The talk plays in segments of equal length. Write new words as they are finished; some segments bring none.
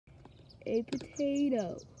a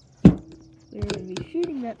potato. We're going to be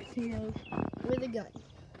shooting that potato with a gun.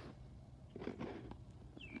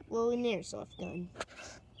 Well, an airsoft gun.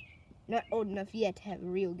 Not old enough yet to have a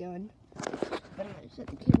real gun. But I'm going to set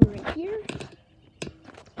the camera right here.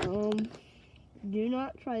 Do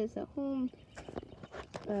not try this at home.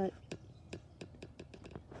 This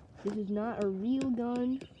is not a real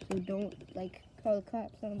gun, so don't, call the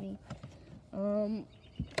cops on me. I'm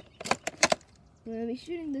going to be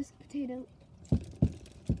shooting this potato.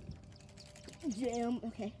 Jam.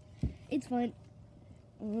 Okay. It's fine.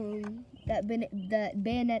 That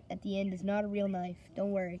bayonet at the end is not a real knife.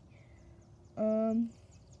 Don't worry.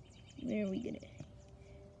 Where are we gonna?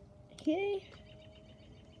 Okay.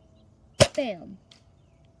 Bam.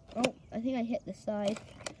 Oh, I think I hit the side.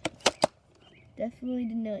 Definitely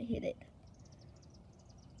did not hit it.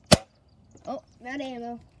 Oh, not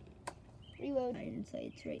ammo. Reload. Iron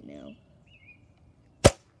sights right now.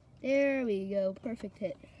 There we go. Perfect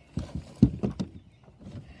hit.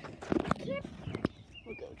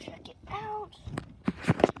 We'll go check it out.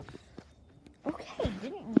 Okay,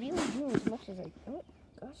 didn't really do as much as I thought. Oh,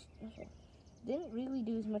 gosh, okay. Didn't really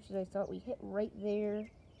do as much as I thought. We hit right there.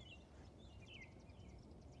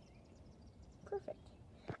 Perfect.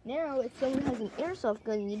 Now, if someone has an airsoft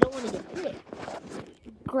gun and you don't want to get hit,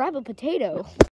 grab a potato.